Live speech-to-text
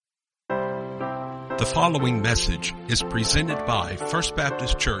The following message is presented by First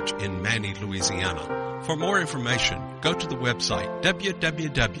Baptist Church in Many, Louisiana. For more information, go to the website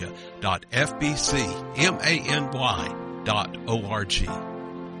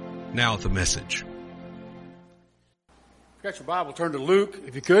www.fbcmany.org. Now the message. If you got your Bible, turn to Luke.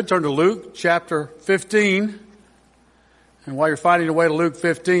 If you could, turn to Luke chapter 15. And while you're finding your way to Luke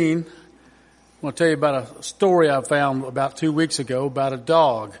 15, I want to tell you about a story I found about 2 weeks ago about a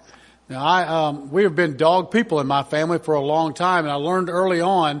dog. Now, we have been dog people in my family for a long time, and I learned early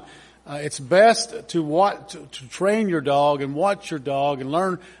on it's best to train your dog and watch your dog and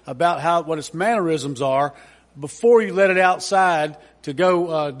learn about what its mannerisms are before you let it outside to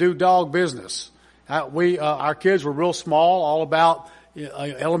go do dog business. Our kids were real small, all about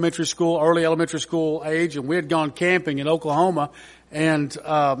early elementary school age, and we had gone camping in Oklahoma, and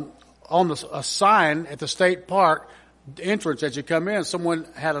on a sign at the state park entrance as you come in, someone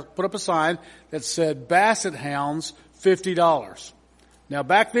had put up a sign that said Basset Hounds $50. Now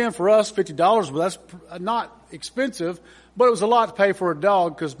back then for us, $50, that's not expensive, but it was a lot to pay for a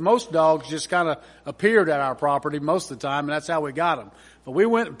dog because most dogs just kind of appeared at our property most of the time, and that's how we got them. But we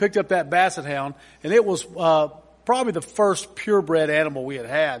went and picked up that Basset Hound, and it was probably the first purebred animal we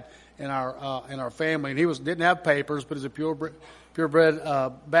had in our family. And he didn't have papers, but he was a purebred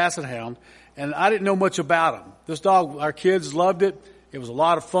Basset Hound. And I didn't know much about him. This dog, our kids loved it. It was a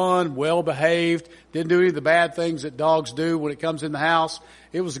lot of fun, well behaved, didn't do any of the bad things that dogs do when it comes in the house.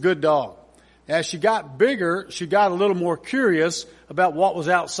 It was a good dog. As she got bigger, she got a little more curious about what was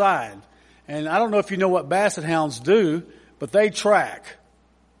outside. And I don't know if you know what Basset Hounds do, but they track.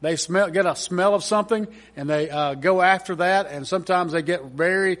 They get a smell of something and they go after that, and sometimes they get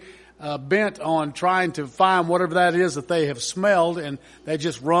very bent on trying to find whatever that is that they have smelled, and they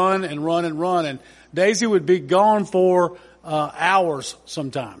just run and run and run. And Daisy would be gone for hours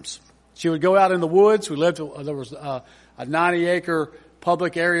sometimes. She would go out in the woods. There was a 90-acre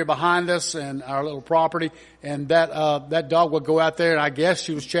public area behind us and our little property, and that dog would go out there, and I guess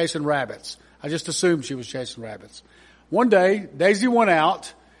she was chasing rabbits. I just assumed she was chasing rabbits. One day, Daisy went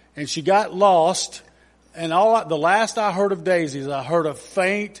out, and she got lost, and the last I heard of Daisy is I heard a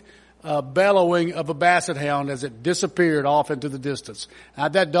faint bellowing of a Basset Hound as it disappeared off into the distance. Now,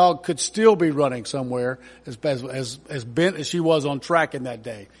 that dog could still be running somewhere as bent as she was on tracking that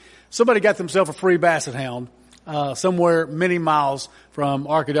day. Somebody got themselves a free Basset Hound somewhere many miles from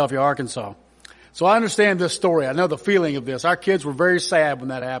Arkadelphia, Arkansas. So I understand this story. I know the feeling of this. Our kids were very sad when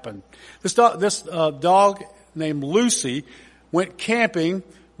that happened. This dog named Lucy went camping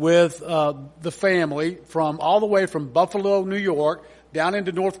with the family all the way from Buffalo, New York, down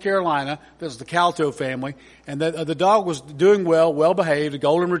into North Carolina. This is the Calto family. And the dog was doing well behaved, a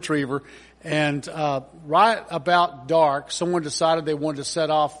golden retriever. And right about dark, someone decided they wanted to set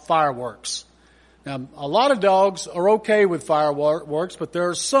off fireworks. Now, a lot of dogs are okay with fireworks, but there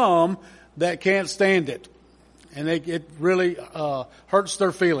are some that can't stand it. And it really hurts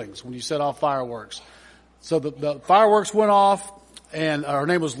their feelings when you set off fireworks. So the fireworks went off, and her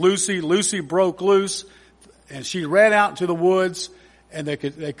name was Lucy. Lucy broke loose, and she ran out into the woods, and they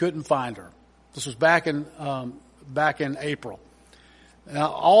couldn't find her. This was back in April.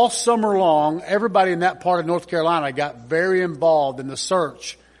 Now, all summer long, everybody in that part of North Carolina got very involved in the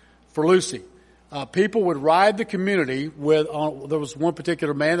search for Lucy. People would ride the community there was one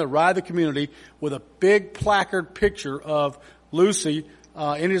particular man that ride the community with a big placard picture of Lucy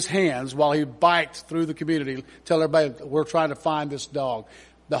in his hands while he biked through the community, tell everybody we're trying to find this dog.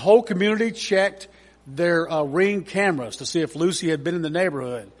 The whole community checked their Ring cameras to see if Lucy had been in the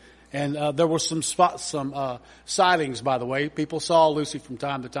neighborhood, and there were some sightings. By the way, people saw Lucy from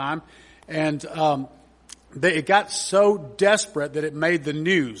time to time, and it got so desperate that it made the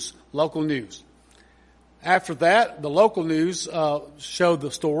news, local news. After that, the local news showed the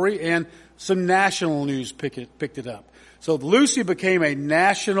story, and some national news picked it up. So Lucy became a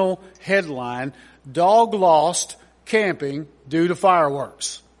national headline: dog lost camping due to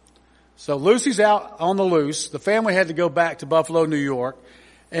fireworks. So Lucy's out on the loose. The family had to go back to Buffalo, New York,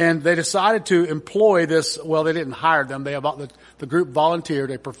 and they decided to employ this. Well, they didn't hire them. The group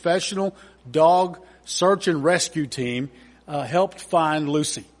volunteered. A professional dog search and rescue team helped find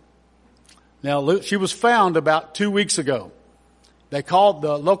Lucy. Now, she was found about 2 weeks ago. The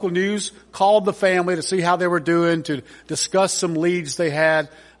local news called the family to see how they were doing, to discuss some leads they had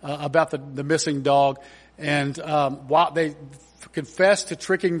about the missing dog. And while they confessed to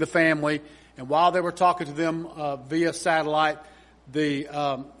tricking the family, and while they were talking to them via satellite, they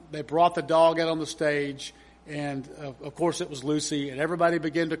brought the dog out on the stage, and of course it was Lucy, and everybody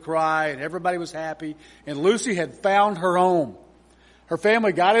began to cry, and everybody was happy, and Lucy had found her home. Her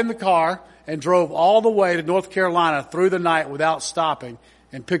family got in the car, and drove all the way to North Carolina through the night without stopping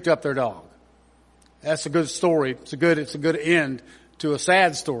and picked up their dog. That's a good story. It's a good end to a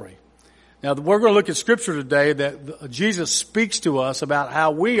sad story. Now, we're going to look at scripture today that Jesus speaks to us about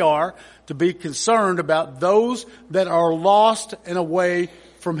how we are to be concerned about those that are lost and away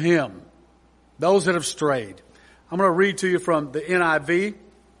from Him, those that have strayed. I'm going to read to you from the NIV.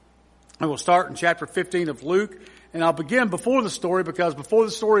 I will start in chapter 15 of Luke, and I'll begin before the story because before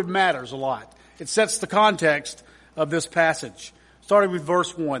the story matters a lot. It sets the context of this passage. Starting with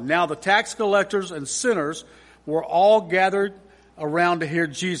verse 1. Now the tax collectors and sinners were all gathered around to hear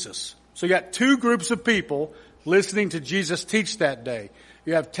Jesus. So you got two groups of people listening to Jesus teach that day.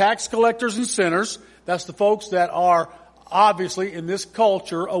 You have tax collectors and sinners. That's the folks that are obviously in this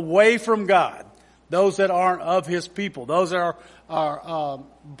culture away from God. Those that aren't of His people. Those that are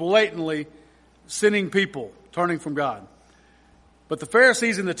blatantly sinning people, turning from God. But the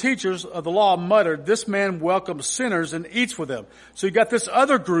Pharisees and the teachers of the law muttered, "This man welcomes sinners and eats with them." So you got this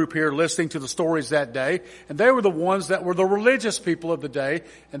other group here listening to the stories that day, and they were the ones that were the religious people of the day,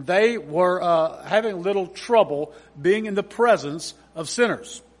 and they were having a little trouble being in the presence of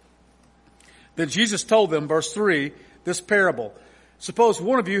sinners. Then Jesus told them, verse 3, this parable. Suppose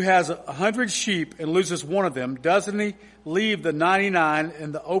one of you has 100 sheep and loses one of them. Doesn't he leave the 99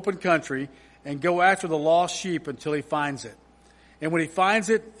 in the open country and go after the lost sheep until he finds it? And when he finds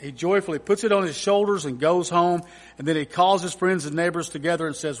it, he joyfully puts it on his shoulders and goes home. And then he calls his friends and neighbors together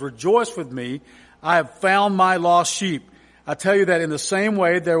and says, "Rejoice with me. I have found my lost sheep." I tell you that in the same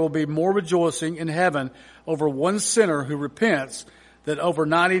way, there will be more rejoicing in heaven over one sinner who repents than over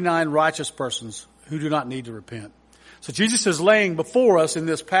 99 righteous persons who do not need to repent. So Jesus is laying before us in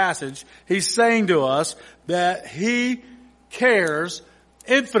this passage. He's saying to us that He cares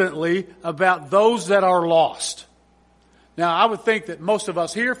infinitely about those that are lost. Now, I would think that most of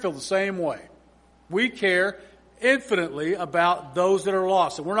us here feel the same way. We care infinitely about those that are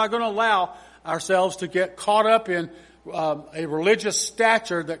lost. And we're not going to allow ourselves to get caught up in a religious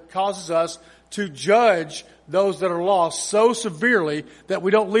stature that causes us to judge those that are lost so severely that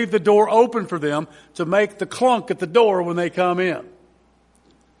we don't leave the door open for them to make the clunk at the door when they come in.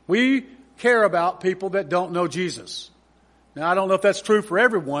 We care about people that don't know Jesus. Now, I don't know if that's true for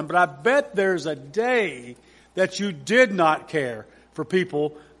everyone, but I bet there's a day that you did not care for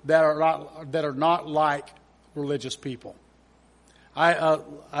people that are not like religious people.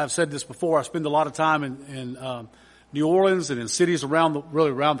 I've said this before. I spend a lot of time in New Orleans and in cities around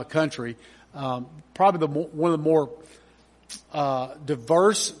the country. Probably one of the more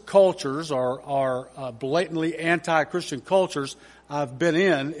diverse cultures or blatantly anti-Christian cultures I've been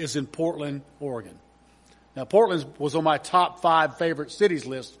in is in Portland, Oregon. Now, Portland was on my top 5 favorite cities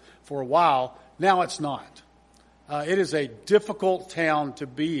list for a while. Now it's not. It is a difficult town to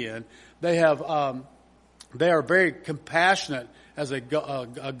be in. They are very compassionate as a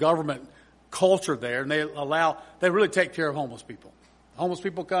government culture there, and they really take care of homeless people. Homeless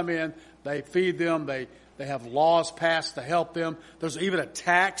people come in, they feed them, they have laws passed to help them. There's even a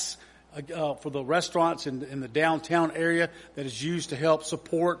tax for the restaurants in the downtown area that is used to help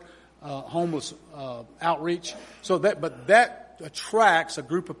support homeless outreach. But that attracts a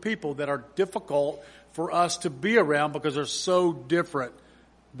group of people that are difficult for us to be around because they're so different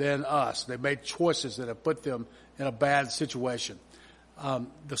than us. They made choices that have put them in a bad situation.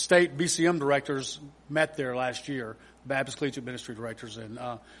 The state BCM directors met there last year, Baptist Collegiate Ministry directors, and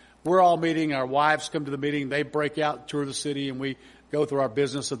we're all meeting. Our wives come to the meeting. They break out, tour the city, and we go through our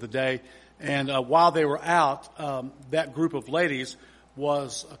business of the day. And while they were out, that group of ladies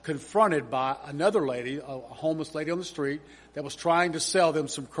was confronted by another lady, a homeless lady on the street, that was trying to sell them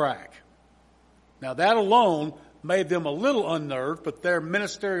some crack. Now, that alone made them a little unnerved, but they're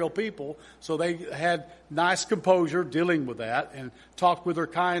ministerial people, so they had nice composure dealing with that and talked with her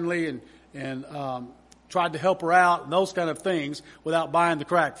kindly and tried to help her out and those kind of things without buying the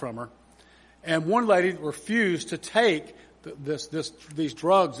crack from her. And one lady refused to take these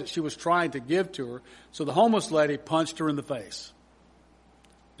drugs that she was trying to give to her, so the homeless lady punched her in the face.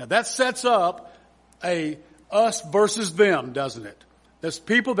 Now, that sets up a us versus them, doesn't it? There's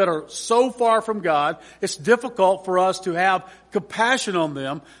people that are so far from God, it's difficult for us to have compassion on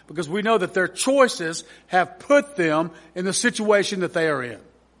them because we know that their choices have put them in the situation that they are in.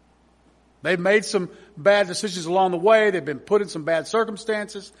 They've made some bad decisions along the way. They've been put in some bad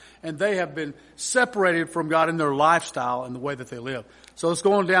circumstances, and they have been separated from God in their lifestyle and the way that they live. So let's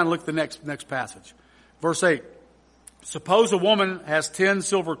go on down and look at the next passage. Verse 8. Suppose a woman has 10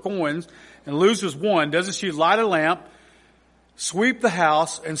 silver coins and loses one. Doesn't she light a lamp, sweep the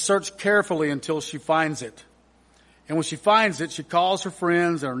house, and search carefully until she finds it? And when she finds it, she calls her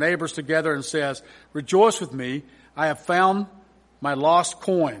friends and her neighbors together and says, "Rejoice with me, I have found my lost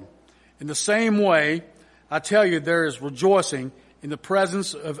coin." In the same way, I tell you, there is rejoicing in the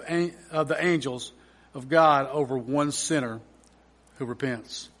presence of the angels of God over one sinner who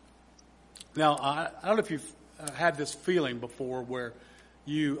repents. Now, I don't know if you've had this feeling before where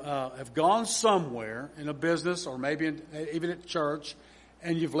you have gone somewhere in a business or maybe even at church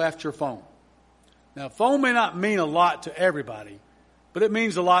and you've left your phone. Now, phone may not mean a lot to everybody, but it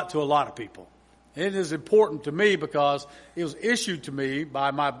means a lot to a lot of people. It is important to me because it was issued to me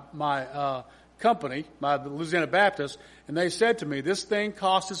by my company, by the Louisiana Baptist, and they said to me, "This thing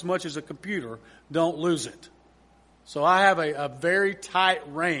costs as much as a computer. Don't lose it." So I have a very tight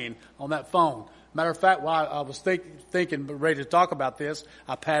rein on that phone. Matter of fact, while I was thinking, ready to talk about this,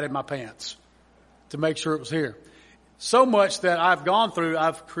 I patted my pants to make sure it was here. So much that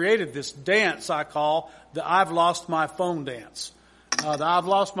I've created this dance I call the "I've lost my phone" dance. The "I've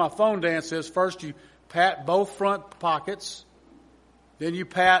lost my phone" dance is first you pat both front pockets, then you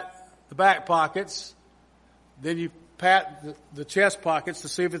pat the back pockets, then you pat the chest pockets to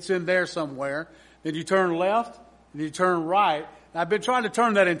see if it's in there somewhere, then you turn left, then you turn right. I've been trying to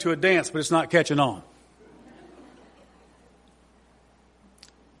turn that into a dance, but it's not catching on.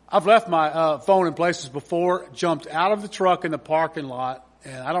 I've left my phone in places before, jumped out of the truck in the parking lot,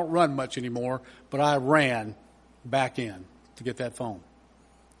 and I don't run much anymore, but I ran back in to get that phone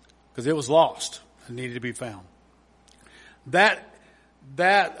because it was lost and needed to be found. That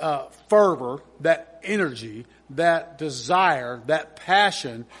fervor, that energy, that desire, that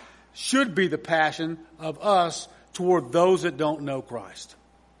passion should be the passion of us toward those that don't know Christ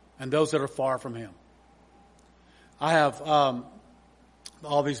and those that are far from Him. I have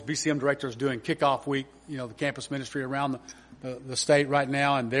all these BCM directors doing kickoff week, the campus ministry around the state right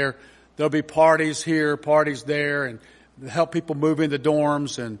now, and there'll be parties here, parties there, and help people move into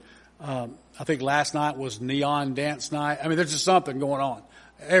dorms. And I think last night was neon dance night. I mean, there's just something going on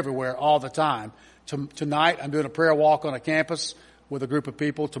everywhere all the time. Tonight, I'm doing a prayer walk on a campus with a group of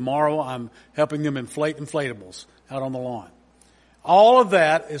people. Tomorrow, I'm helping them inflate inflatables out on the lawn. All of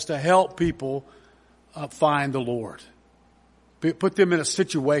that is to help people find the Lord. Put them in a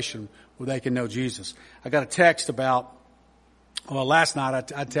situation where they can know Jesus. I got a text last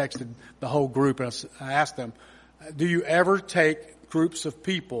night I texted the whole group and I asked them, "Do you ever take groups of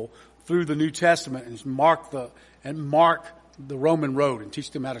people through the New Testament and mark the Roman road and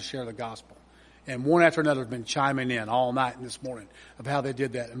teach them how to share the gospel?" And one after another have been chiming in all night and this morning of how they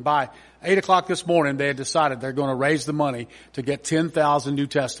did that. And by 8 o'clock this morning, they had decided they're going to raise the money to get 10,000 New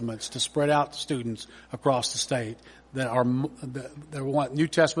Testaments to spread out to students across the state that want New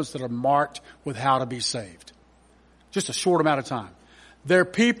Testaments that are marked with how to be saved. Just a short amount of time. They're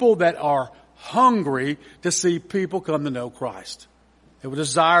people that are hungry to see people come to know Christ. They have a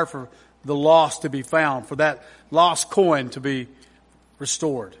desire for the lost to be found, for that lost coin to be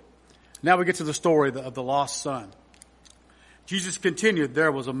restored. Now we get to the story of the lost son. Jesus continued,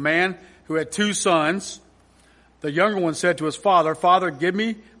 "There was a man who had 2 sons. The younger one said to his father, 'Father, give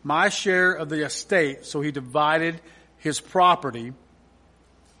me my share of the estate.' So he divided his property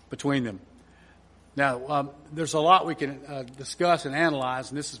between them." Now, there's a lot we can discuss and analyze,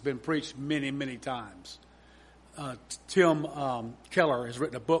 and this has been preached many, many times. Tim Keller has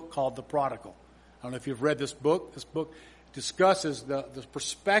written a book called The Prodigal. I don't know if you've read this book. This book discusses the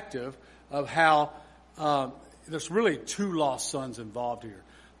perspective of how there's really 2 lost sons involved here.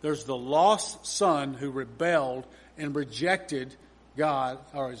 There's the lost son who rebelled and rejected God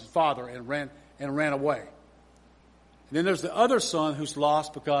or his father and ran away. And then there's the other son who's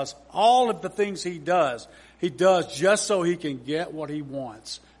lost because all of the things he does just so he can get what he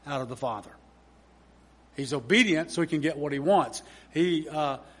wants out of the father. He's obedient so he can get what he wants. He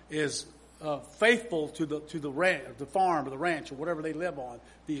is faithful to the farm or the ranch or whatever they live on,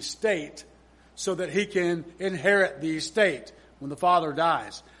 the estate, so that he can inherit the estate when the father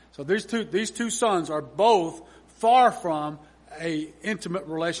dies. So these two sons are both far from a intimate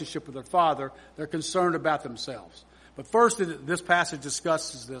relationship with their father. They're concerned about themselves. But first, this passage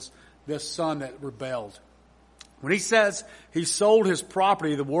discusses this son that rebelled. When he says he sold his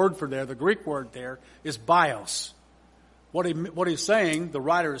property, the word for there, the Greek word there, is bios. What he's saying, the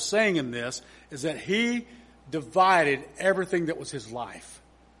writer is saying in this, is that he divided everything that was his life.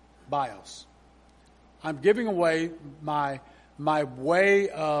 Bios. I'm giving away my way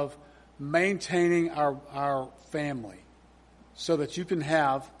of maintaining our family so that you can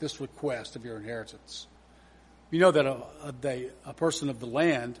have this request of your inheritance. You know that a person of the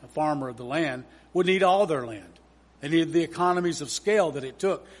land, a farmer of the land, would need all their land. They needed the economies of scale that it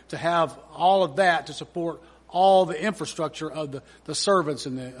took to have all of that to support all the infrastructure of the servants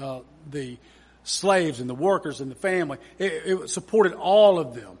and the slaves and the workers and the family. It supported all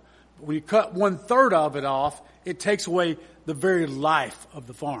of them. But when you cut 1/3 of it off, it takes away the very life of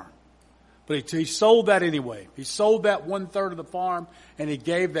the farm. But he sold that anyway. He sold that 1/3 of the farm, and he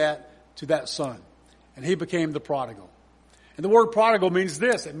gave that to that son. And he became the prodigal. And the word prodigal means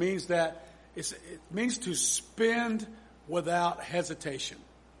this. It means that it means to spend without hesitation.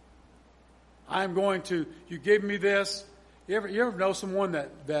 You give me this. You ever know someone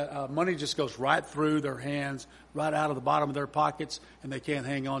that money just goes right through their hands, right out of the bottom of their pockets, and they can't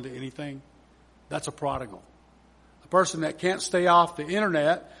hang on to anything? That's a prodigal. A person that can't stay off the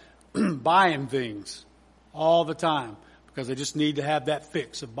internet buying things all the time because they just need to have that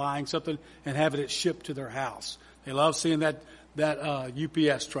fix of buying something and having it shipped to their house. They love seeing that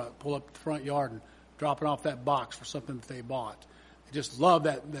UPS truck pull up the front yard and dropping off that box for something that they bought. They just love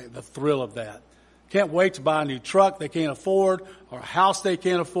the thrill of that. Can't wait to buy a new truck they can't afford, or a house they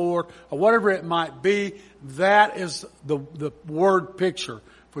can't afford, or whatever it might be. That is the word picture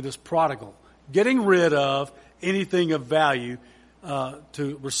for this prodigal. Getting rid of anything of value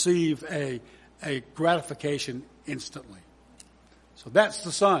to receive a gratification instantly. So that's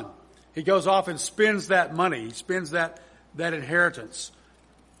the son. He goes off and spends that money. He spends that inheritance.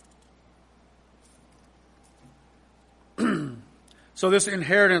 So this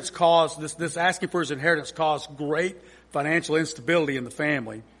inheritance caused, this asking for his inheritance caused great financial instability in the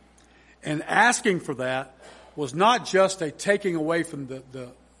family. And asking for that was not just a taking away from the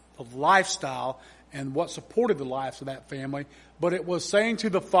lifestyle and what supported the lives of that family, but it was saying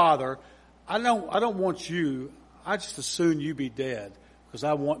to the father, I don't want you, I just as soon you be dead because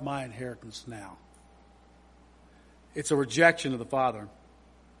I want my inheritance now. It's a rejection of the father.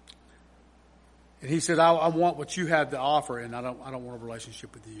 And he said, I want what you have to offer, and I don't want a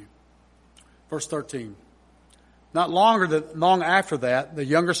relationship with you. Verse 13. Not long after that, the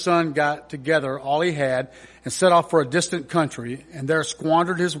younger son got together all he had and set off for a distant country, and there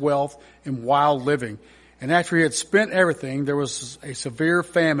squandered his wealth in wild living. And after he had spent everything, there was a severe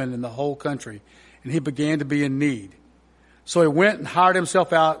famine in the whole country, and he began to be in need. So he went and hired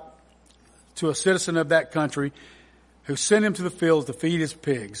himself out to a citizen of that country, who sent him to the fields to feed his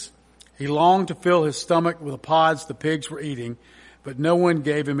pigs. He longed to fill his stomach with the pods the pigs were eating, but no one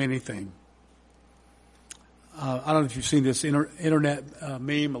gave him anything. I don't know if you've seen this internet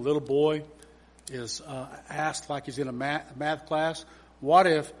meme. A little boy is asked, like he's in a math class, what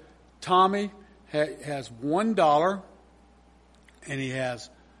if Tommy has $1 and he has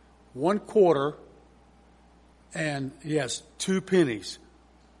 1/4 and he has 2 pennies?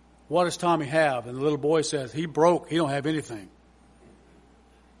 What does Tommy have? And the little boy says, he broke. He don't have anything.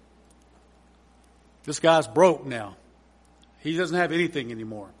 This guy's broke now. He doesn't have anything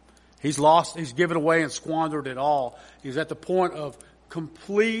anymore. He's lost, he's given away and squandered it all. He's at the point of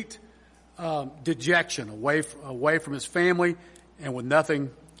complete dejection, away from his family and with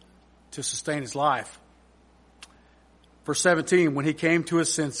nothing to sustain his life. Verse 17, when he came to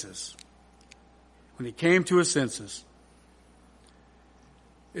his senses. When he came to his senses.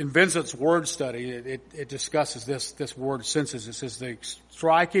 In Vincent's word study, it discusses this word senses. It says the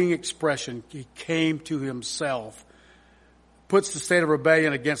striking expression, he came to himself, puts the state of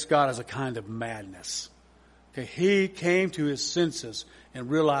rebellion against God as a kind of madness. Okay, he came to his senses and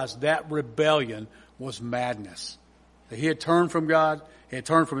realized that rebellion was madness. That he had turned from God, he had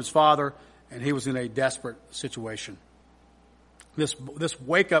turned from his father, and he was in a desperate situation. This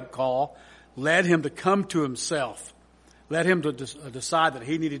wake-up call led him to come to himself. Led him to decide that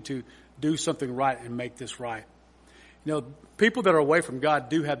he needed to do something right and make this right. You know, people that are away from God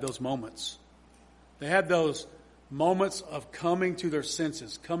do have those moments. They have those moments of coming to their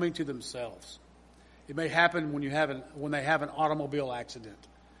senses, coming to themselves. It may happen when they have an automobile accident,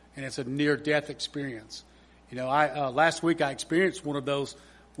 and it's a near-death experience. You know, last week I experienced one of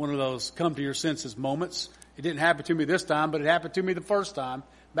those come to your senses moments. It didn't happen to me this time, but it happened to me the first time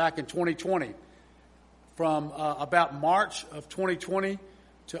back in 2020. From about March of 2020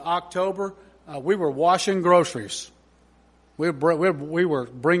 to October, we were washing groceries. We were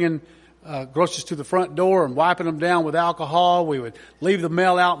bringing groceries to the front door and wiping them down with alcohol. We would leave the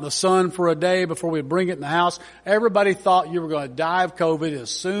mail out in the sun for a day before we'd bring it in the house. Everybody thought you were going to die of COVID as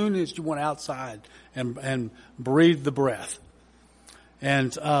soon as you went outside and breathed the breath.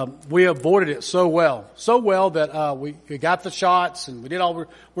 And we avoided it so well that we got the shots and we did all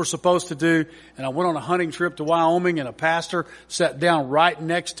we're supposed to do. And I went on a hunting trip to Wyoming, and a pastor sat down right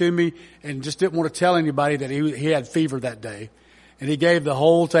next to me and just didn't want to tell anybody that he had fever that day. And he gave the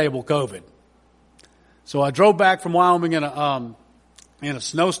whole table COVID. So I drove back from Wyoming in a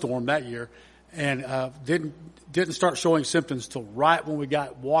snowstorm that year, and didn't start showing symptoms till right when we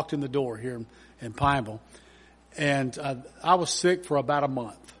walked in the door here in Pineville. And I was sick for about a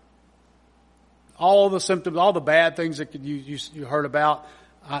month. All the symptoms, all the bad things that you heard about.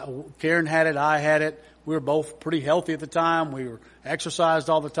 Karen had it, I had it. We were both pretty healthy at the time. We were exercised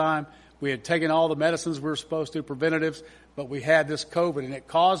all the time. We had taken all the medicines we were supposed to, preventatives, but we had this COVID, and it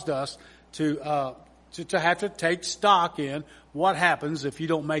caused us to have to take stock in what happens if you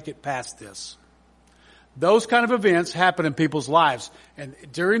don't make it past this. Those kind of events happen in people's lives, and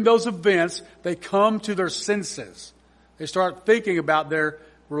during those events, they come to their senses. They start thinking about their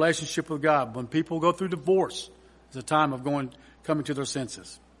relationship with God. When people go through divorce, it's a time of coming to their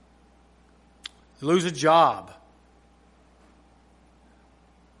senses. They lose a job.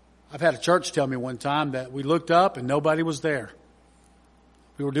 I've had a church tell me one time that we looked up and nobody was there.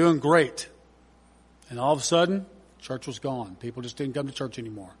 We were doing great. And all of a sudden, church was gone. People just didn't come to church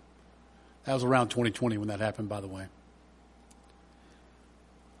anymore. That was around 2020 when that happened, by the way.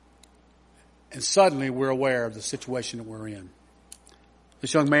 And suddenly we're aware of the situation that we're in.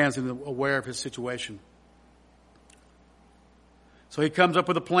 This young man's aware of his situation. So he comes up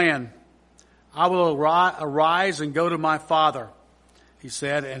with a plan. I will arise and go to my father, he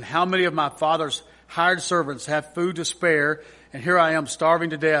said, and how many of my father's hired servants have food to spare, and here I am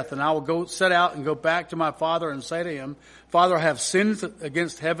starving to death, and I will set out and go back to my father and say to him, Father, I have sinned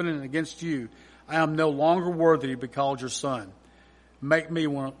against heaven and against you. I am no longer worthy to be called your son. Make me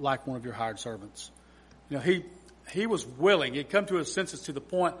like one of your hired servants. You know, he was willing. He'd come to his senses to the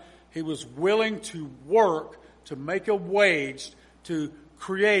point he was willing to work to make a wage to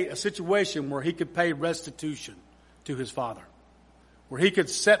create a situation where he could pay restitution to his father, where he could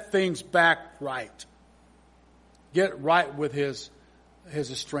set things back right, get right with his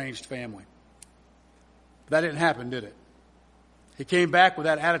estranged family. That didn't happen, did it? He came back with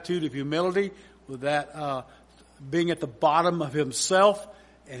that attitude of humility, with that being at the bottom of himself,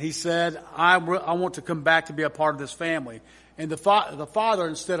 and he said, I want to come back to be a part of this family. And the father,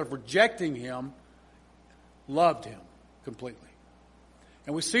 instead of rejecting him, loved him completely.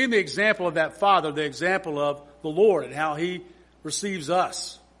 And we see in the example of that father, the example of the Lord and how he receives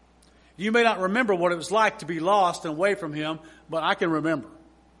us. You may not remember what it was like to be lost and away from him, but I can remember.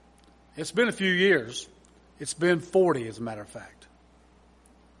 It's been a few years. It's been 40, as a matter of fact.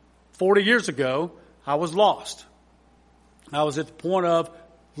 40 years ago, I was lost. I was at the point of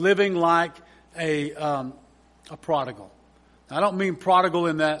living like a prodigal. I don't mean prodigal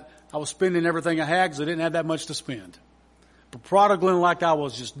in that I was spending everything I had because I didn't have that much to spend. But prodigaling like I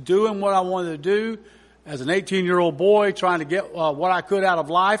was just doing what I wanted to do as an 18-year-old boy, trying to get what I could out of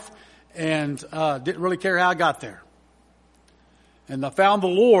life, and didn't really care how I got there. And I found the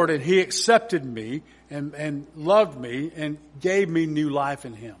Lord, and he accepted me and loved me and gave me new life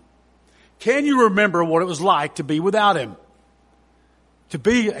in him. Can you remember what it was like to be without him? To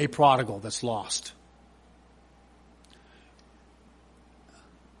be a prodigal that's lost?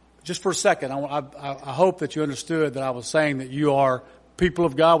 Just for a second, I hope that you understood that I was saying that you are people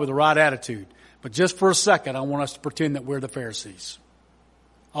of God with the right attitude. But just for a second, I want us to pretend that we're the Pharisees.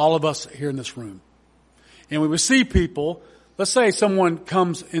 All of us here in this room. And we would see people, let's say someone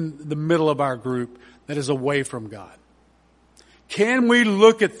comes in the middle of our group that is away from God. Can we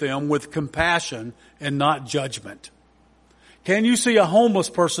look at them with compassion and not judgment? Can you see a homeless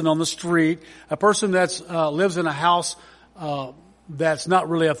person on the street, a person that's lives in a house that's not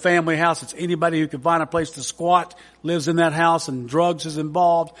really a family house, it's anybody who can find a place to squat, lives in that house, and drugs is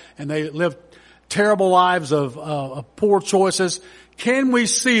involved, and they live terrible lives of poor choices? Can we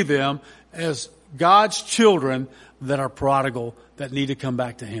see them as God's children that are prodigal, that need to come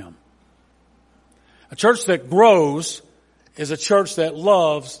back to him? A church that grows is a church that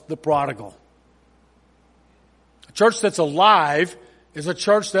loves the prodigal. A church that's alive is a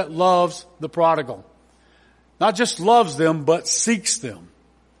church that loves the prodigal. Not just loves them, but seeks them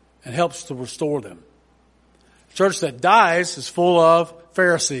and helps to restore them. A church that dies is full of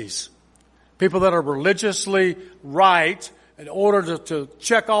Pharisees. People that are religiously right in order to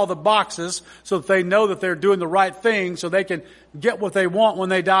check all the boxes so that they know that they're doing the right thing so they can get what they want when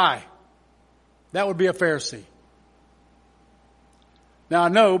they die. That would be a Pharisee. Now I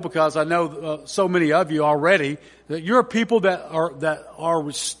know, because I know so many of you already, that you're people that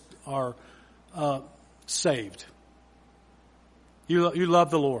are saved. You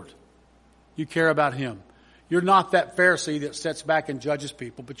love the Lord. You care about him. You're not that Pharisee that sits back and judges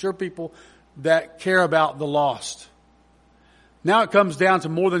people, but you're people that care about the lost. Now it comes down to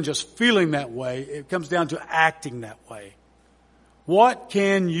more than just feeling that way. It comes down to acting that way. What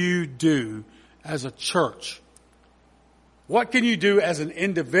can you do as a church? What can you do as an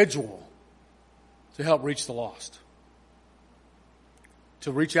individual to help reach the lost,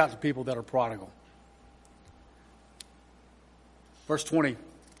 to reach out to people that are prodigal. Verse 20,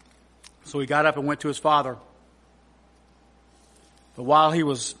 so he got up and went to his father. But while he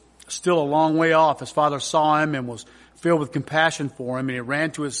was still a long way off, his father saw him and was filled with compassion for him, and he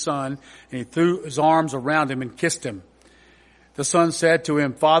ran to his son, and he threw his arms around him and kissed him. The son said to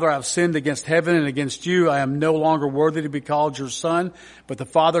him, Father, I have sinned against heaven and against you. I am no longer worthy to be called your son. But the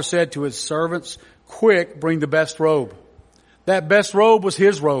father said to his servants, Quick, bring the best robe. That best robe was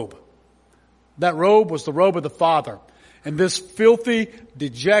his robe. That robe was the robe of the father. And this filthy,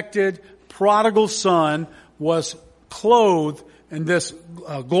 dejected, prodigal son was clothed in this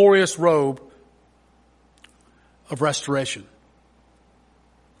glorious robe of restoration.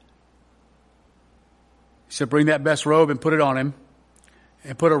 He said, bring that best robe and put it on him,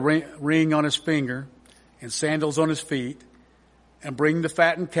 and put a ring on his finger and sandals on his feet, and bring the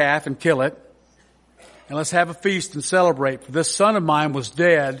fattened calf and kill it, and let's have a feast and celebrate. For this son of mine was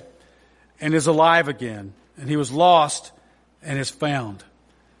dead and is alive again, and he was lost and is found.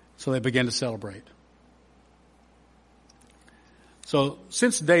 So they began to celebrate. So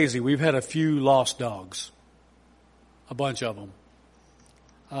since Daisy, we've had a few lost dogs. A bunch of them.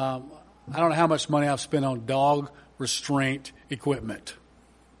 I don't know how much money I've spent on dog restraint equipment.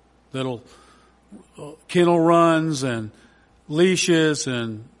 Little kennel runs and leashes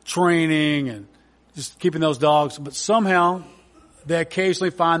and training and just keeping those dogs. But somehow they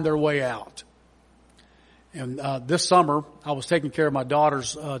occasionally find their way out. And this summer, I was taking care of my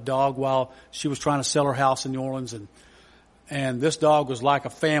daughter's dog while she was trying to sell her house in New Orleans. And this dog was like a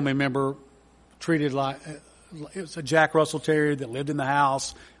family member, treated like, it was a Jack Russell Terrier that lived in the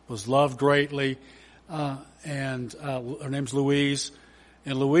house, was loved greatly, and her name's Louise.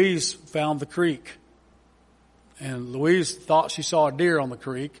 And Louise found the creek. And Louise thought she saw a deer on the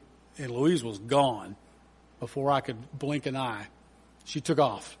creek, and Louise was gone before I could blink an eye. She took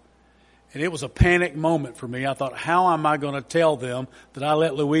off. And it was a panic moment for me. I thought, how am I going to tell them that I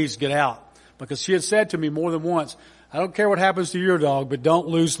let Louise get out? Because she had said to me more than once, I don't care what happens to your dog, but don't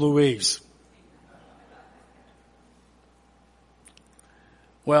lose Louise.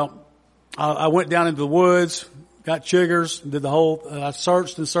 Well, I went down into the woods, got chiggers, did the whole, I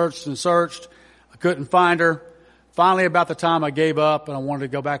searched and searched and searched. I couldn't find her. Finally, about the time I gave up and I wanted to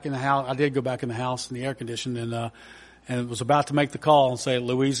go back in the house, I did go back in the house in the air conditioning and was about to make the call and say,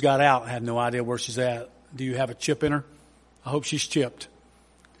 Louise got out. I had no idea where she's at. Do you have a chip in her? I hope she's chipped.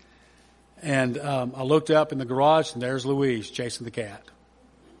 And I looked up in the garage and there's Louise chasing the cat.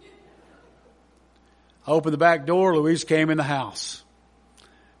 I opened the back door. Louise came in the house.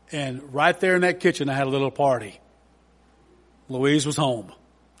 And right there in that kitchen, I had a little party. Louise was home.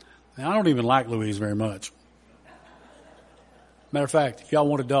 Now, I don't even like Louise very much. Matter of fact, if y'all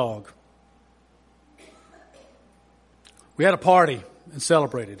want a dog, we had a party and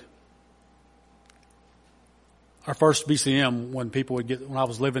celebrated. Our first BCM, when I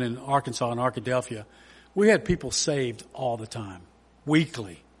was living in Arkansas, in Arkadelphia, we had people saved all the time.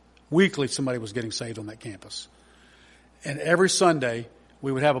 Weekly somebody was getting saved on that campus. And every Sunday,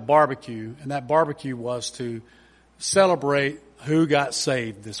 we would have a barbecue, and that barbecue was to celebrate who got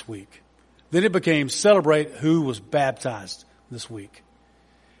saved this week. Then it became celebrate who was baptized this week.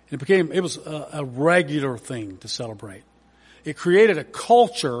 And it was a regular thing to celebrate. It created a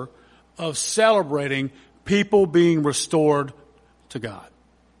culture of celebrating people being restored to God.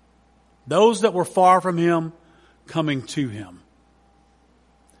 Those that were far from Him coming to Him.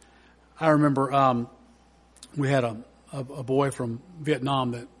 I remember we had a boy from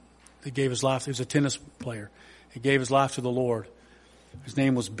Vietnam that gave his life. He was a tennis player. He gave his life to the Lord. His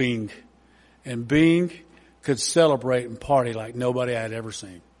name was Bing. And Bing could celebrate and party like nobody I had ever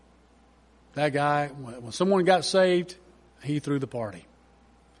seen. That guy, when someone got saved, he threw the party.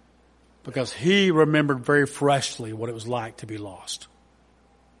 Because he remembered very freshly what it was like to be lost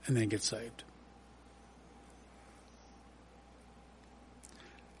and then get saved.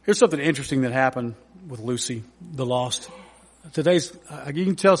 Here's something interesting that happened with Lucy, the lost. You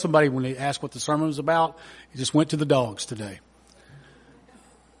can tell somebody when they ask what the sermon was about, it just went to the dogs today.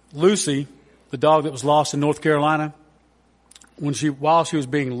 Lucy, the dog that was lost in North Carolina, while she was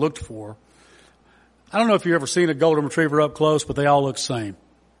being looked for, I don't know if you've ever seen a golden retriever up close, but they all look the same.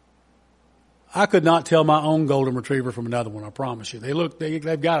 I could not tell my own golden retriever from another one, I promise you.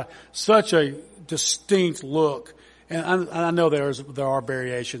 They've got such a distinct look. And I know there are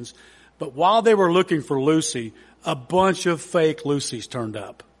variations. But while they were looking for Lucy, a bunch of fake Lucys turned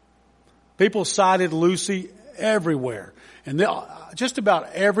up. People cited Lucy everywhere. And just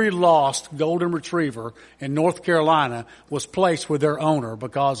about every lost golden retriever in North Carolina was placed with their owner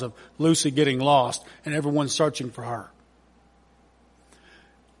because of Lucy getting lost and everyone searching for her.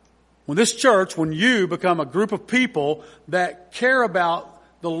 When you become a group of people that care about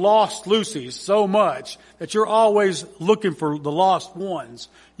the lost Lucys so much that you're always looking for the lost ones,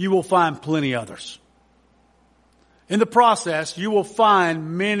 you will find plenty others. In the process, you will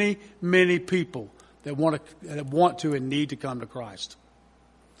find many, many people that want to and need to come to Christ.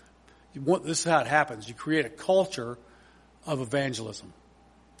 This is how it happens. You create a culture of evangelism.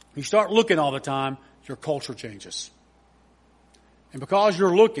 You start looking all the time, your culture changes. And because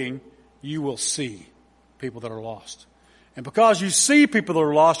you're looking, you will see people that are lost. And because you see people that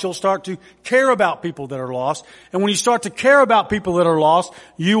are lost, you'll start to care about people that are lost. And when you start to care about people that are lost,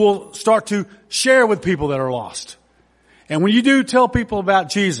 you will start to share with people that are lost. And when you do tell people about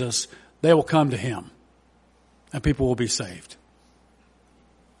Jesus, they will come to Him. And people will be saved.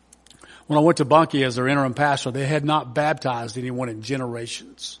 When I went to Bunkie as their interim pastor, they had not baptized anyone in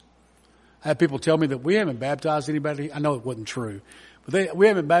generations. I had people tell me that we haven't baptized anybody. I know it wasn't true. But we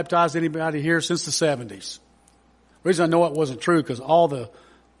haven't baptized anybody here since the 70s. The reason I know it wasn't true because all the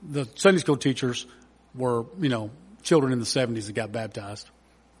Sunday school teachers were, children in the 70s that got baptized.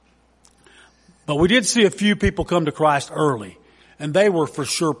 But we did see a few people come to Christ early. And they were for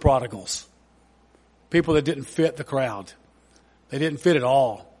sure prodigals. People that didn't fit the crowd. They didn't fit at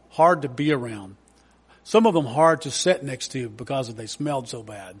all. Hard to be around. Some of them hard to sit next to because they smelled so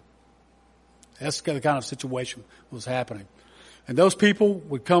bad. That's the kind of situation that was happening. And those people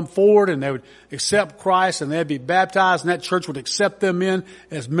would come forward and they would accept Christ and they'd be baptized, and that church would accept them in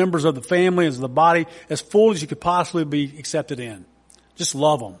as members of the family, as the body, as full as you could possibly be accepted in. Just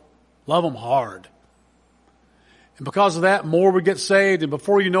love them. Love them hard. And because of that, more would get saved. And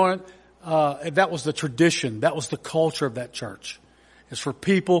before you know it, that was the tradition. That was the culture of that church. It's for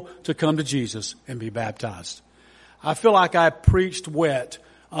people to come to Jesus and be baptized. I feel like I preached wet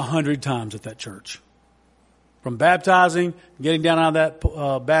 100 times at that church. From baptizing, getting down out of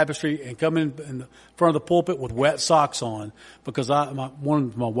that baptistry and coming in front of the pulpit with wet socks on because one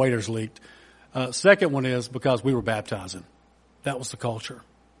of my waders leaked. Second one is because we were baptizing. That was the culture.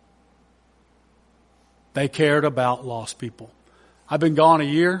 They cared about lost people. I've been gone a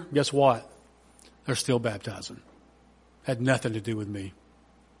year. Guess what? They're still baptizing. Had nothing to do with me.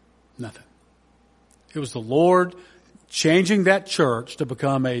 Nothing. It was the Lord changing that church to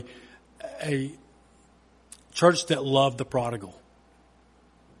become a church that loved the prodigal.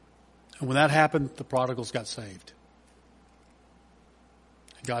 And when that happened, the prodigals got saved.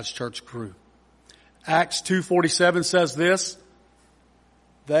 God's church grew. Acts 2:47 says this.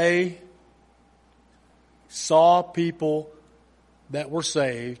 They saw people that were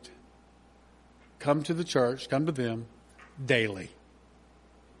saved come to the church, come to them daily.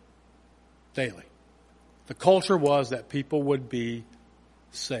 Daily. The culture was that people would be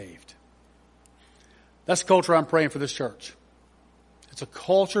saved. That's the culture I'm praying for this church. It's a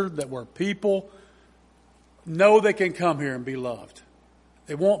culture where people know they can come here and be loved.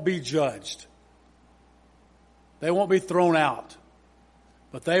 They won't be judged. They won't be thrown out.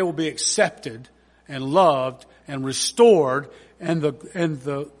 But they will be accepted and loved and restored, and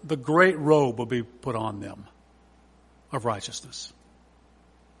the great robe will be put on them of righteousness.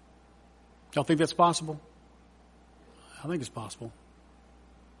 Y'all think that's possible? I think it's possible.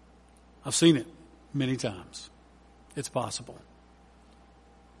 I've seen it many times. It's possible.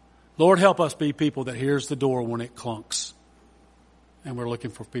 Lord, help us be people that hears the door when it clunks, and we're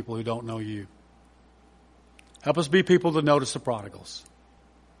looking for people who don't know you. Help us be people to notice the prodigals.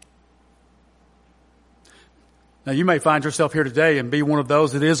 Now, you may find yourself here today and be one of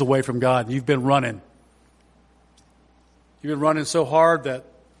those that is away from God. You've been running. You've been running so hard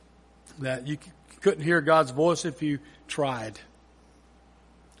that you couldn't hear God's voice if you tried.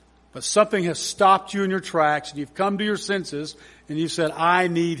 But something has stopped you in your tracks, and you've come to your senses, and you've said, I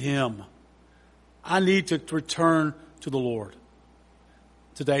need Him. I need to return to the Lord.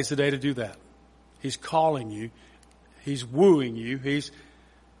 Today's the day to do that. He's calling you. He's wooing you. He's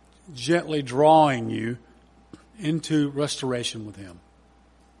gently drawing you into restoration with Him.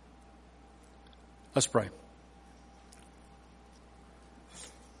 Let's pray.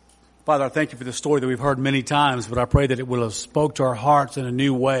 Father, I thank you for the story that we've heard many times, but I pray that it will have spoke to our hearts in a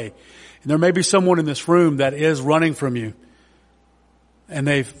new way. And there may be someone in this room that is running from you, and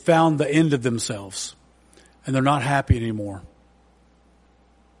they've found the end of themselves, and they're not happy anymore.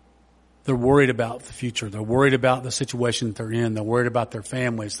 They're worried about the future. They're worried about the situation that they're in. They're worried about their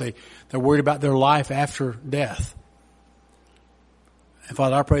families. They're worried about their life after death. And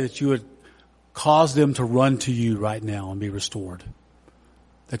Father, I pray that you would cause them to run to you right now and be restored.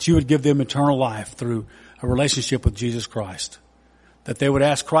 That you would give them eternal life through a relationship with Jesus Christ. That they would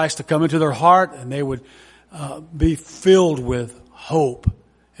ask Christ to come into their heart and they would be filled with hope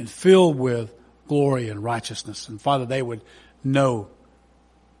and filled with glory and righteousness. And Father, they would know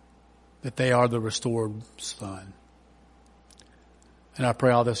that they are the restored son. And I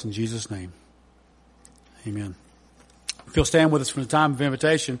pray all this in Jesus' name. Amen. If you'll stand with us for the time of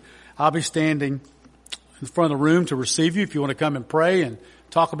invitation, I'll be standing in front of the room to receive you if you want to come and pray and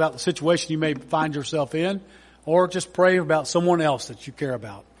talk about the situation you may find yourself in, or just pray about someone else that you care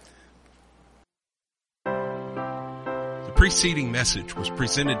about. The preceding message was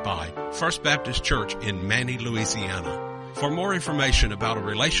presented by First Baptist Church in Manny, Louisiana. For more information about a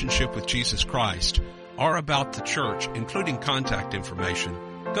relationship with Jesus Christ or about the church, including contact information,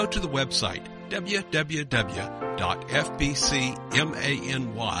 go to the website www.fbcmany.org.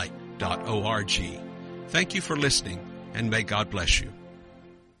 Thank you for listening, and may God bless you.